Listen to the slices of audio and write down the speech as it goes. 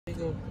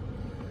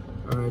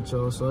Alright,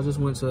 y'all, so I just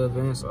went to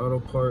Advanced Auto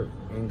Part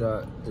and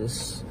got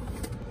this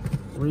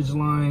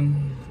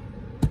Ridgeline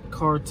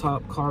car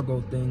top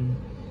cargo thing.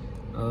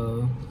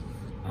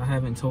 I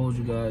haven't told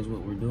you guys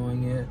what we're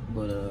doing yet,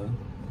 but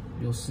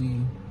you'll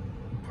see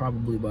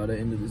probably by the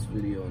end of this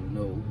video and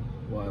know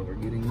why we're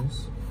getting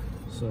this.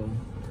 So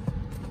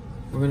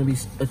we're gonna be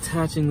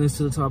attaching this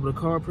to the top of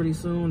the car pretty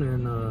soon,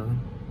 and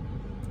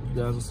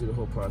you guys will see the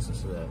whole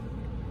process of that.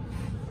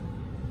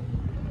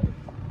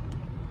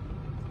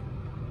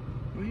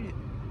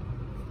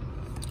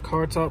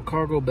 Car top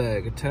cargo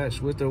bag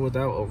attached with or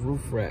without a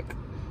roof rack,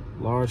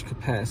 large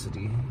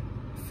capacity,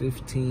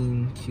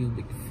 15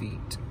 cubic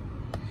feet.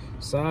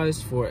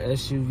 Size for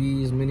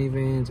SUVs,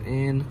 minivans,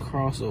 and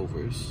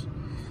crossovers.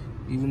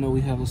 Even though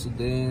we have a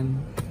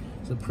sedan,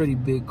 it's a pretty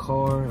big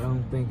car. I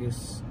don't think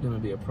it's gonna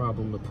be a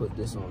problem to put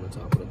this on the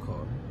top of the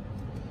car,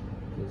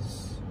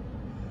 because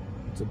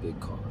it's a big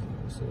car,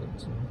 like I said.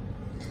 So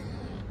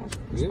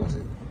yeah,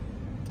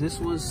 this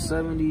was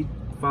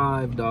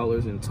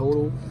 $75 in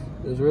total.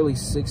 It was really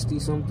 $60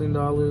 something,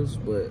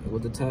 but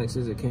with the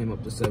taxes it came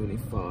up to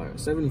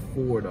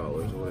 $74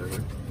 or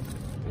whatever.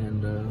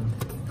 And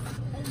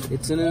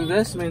it's an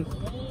investment.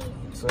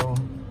 So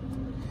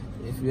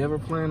if you ever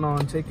plan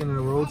on taking a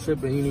road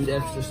trip and you need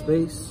extra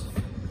space,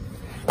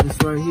 this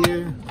right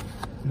here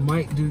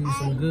might do you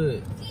some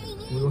good.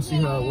 We're gonna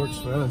see how it works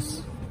for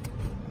us.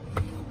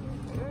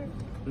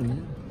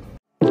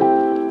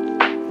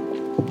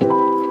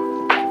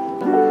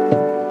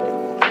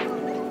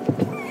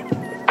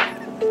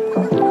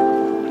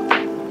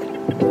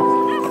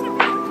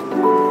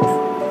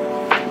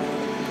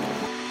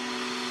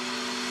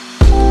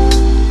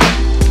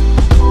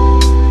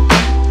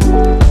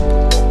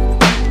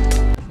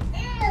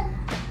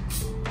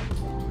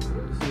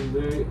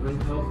 Very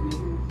unhealthy.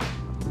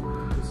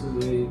 This is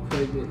a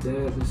pregnant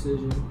dad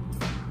decision.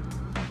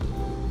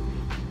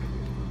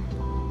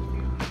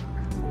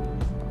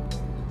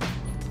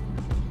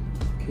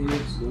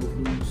 Kids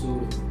don't do so.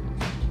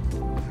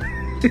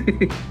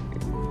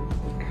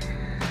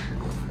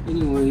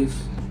 Anyways,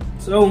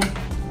 so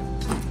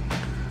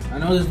I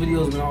know this video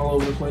has been all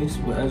over the place,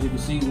 but as you can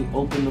see, we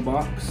opened the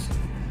box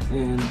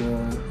and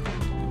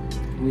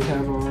we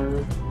have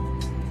our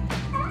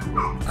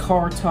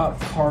car top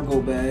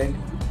cargo bag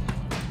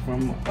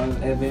from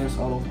Advanced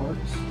Auto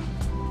Parts.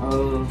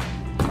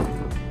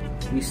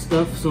 We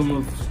stuffed some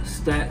of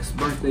Stack's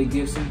birthday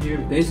gifts in here.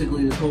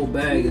 Basically, this whole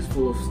bag is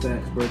full of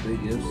Stack's birthday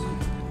gifts.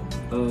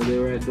 They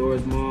were at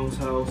Dora's mom's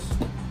house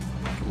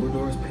or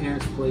Dora's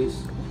parents'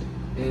 place.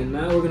 And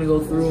now we're gonna go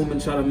through them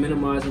and try to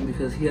minimize them,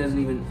 because he hasn't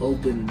even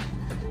opened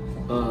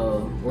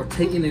or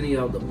taken any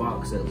out of the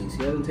box. At least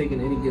he hasn't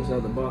taken any gifts out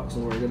of the box, so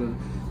we're gonna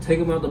take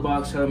them out the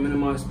box, try to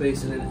minimize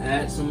space, and then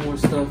add some more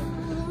stuff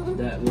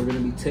that we're gonna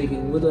be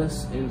taking with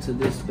us into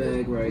this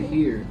bag right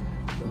here,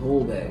 the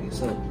whole bag.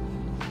 So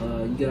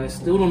you guys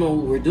still don't know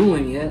what we're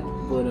doing yet,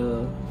 but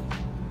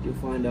you'll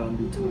find out in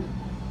due time.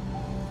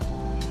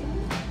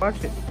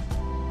 Watch it.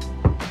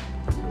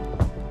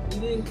 You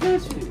didn't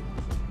catch it.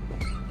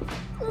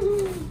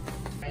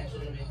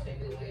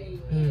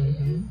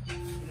 Mm-hmm.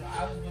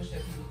 I was wish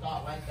that people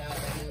thought like that.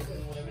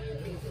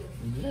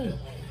 Yeah.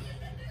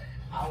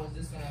 How is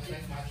this gonna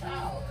affect my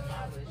child and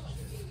my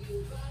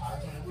relationship? How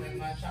is it gonna affect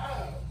my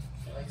child?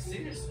 Like,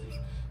 seriously.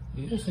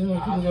 You just seem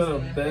like people got a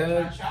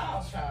bad. My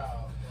child's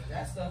child.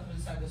 That stuff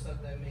is the type of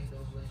stuff that make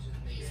those relationships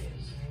make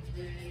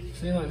sense.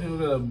 Seem like people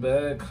got a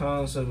bad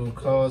concept of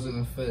cause and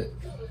effect.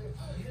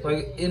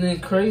 Like, in a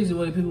crazy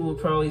way, people would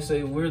probably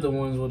say we're the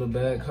ones with a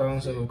bad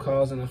concept of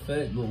cause and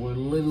effect, but we're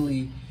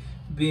literally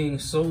being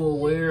so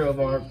aware of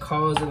our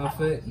cause and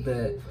effect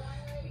that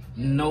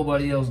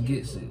nobody else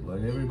gets it.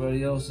 Like,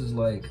 everybody else is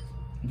like,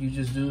 you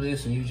just do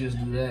this and you just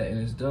do that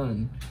and it's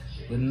done.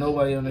 But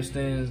nobody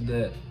understands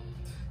that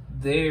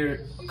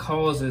their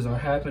causes are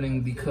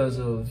happening because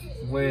of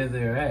where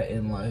they're at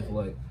in life.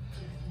 Like,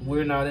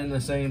 we're not in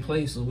the same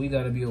place, so we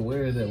got to be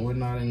aware that we're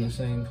not in the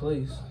same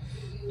place,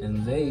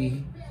 and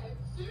they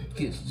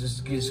get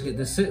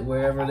to sit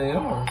wherever they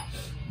are.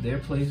 Their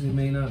places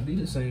may not be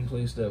the same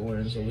place that we're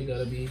in, so we got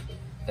to be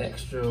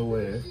extra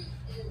aware.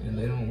 And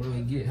they don't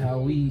really get how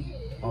we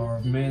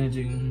are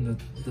managing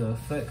the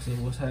effects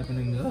of what's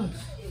happening to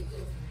us.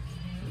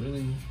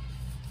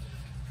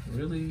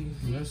 Really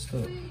messed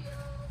up.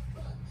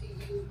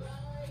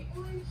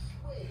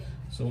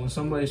 So when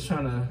somebody's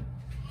trying to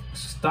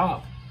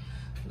stop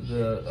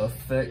the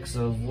effects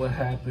of what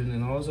happened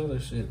and all this other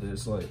shit,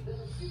 that's like,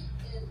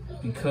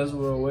 because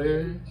we're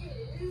aware,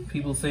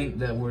 people think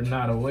that we're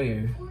not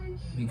aware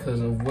because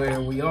of where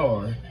we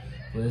are.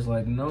 But it's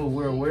like, no,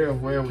 we're aware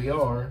of where we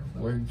are.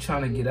 We're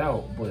trying to get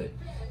out, but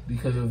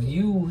because of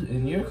you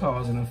and your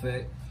cause and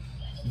effect,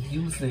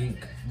 you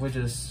think we're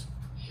just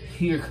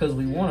here because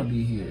we want to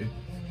be here.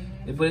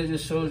 But it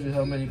just shows you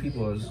how many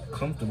people are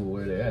comfortable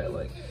where they're at.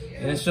 Like,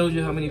 and it shows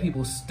you how many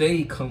people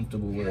stay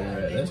comfortable where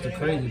they're at. That's the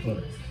crazy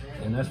part.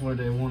 And that's where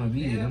they want to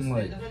be. And I'm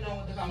like,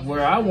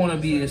 where I want to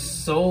be is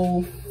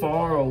so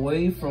far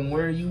away from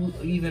where you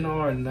even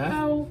are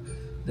now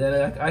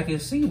that I can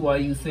see why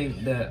you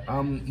think that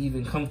I'm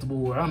even comfortable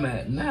where I'm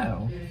at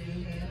now.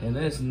 And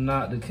that's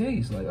not the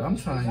case. Like, I'm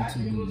trying to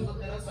be.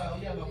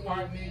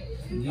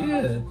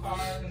 Yeah.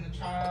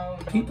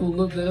 People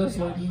looked at us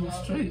like we were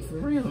straight, for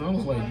real. And I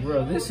was like,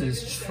 bro, this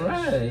is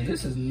trash.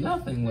 This is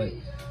nothing. Like,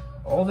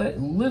 all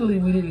that, literally,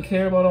 we didn't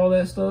care about all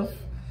that stuff.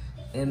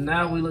 And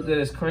now we look at it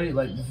as crazy.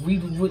 Like, we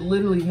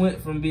literally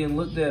went from being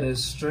looked at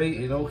as straight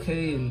and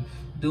okay and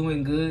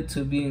doing good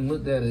to being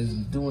looked at as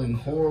doing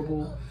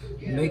horrible,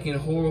 making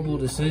horrible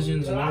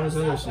decisions and all this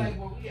other shit.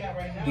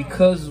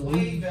 Because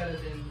we,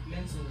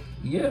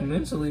 yeah,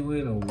 mentally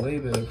we're in a way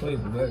better place.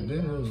 But back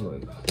then it was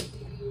like,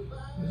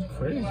 it's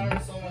crazy. I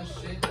learned so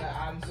much shit that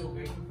I'm so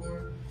grateful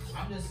for.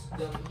 I'm just,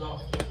 the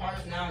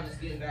part now is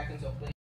just getting back into a place.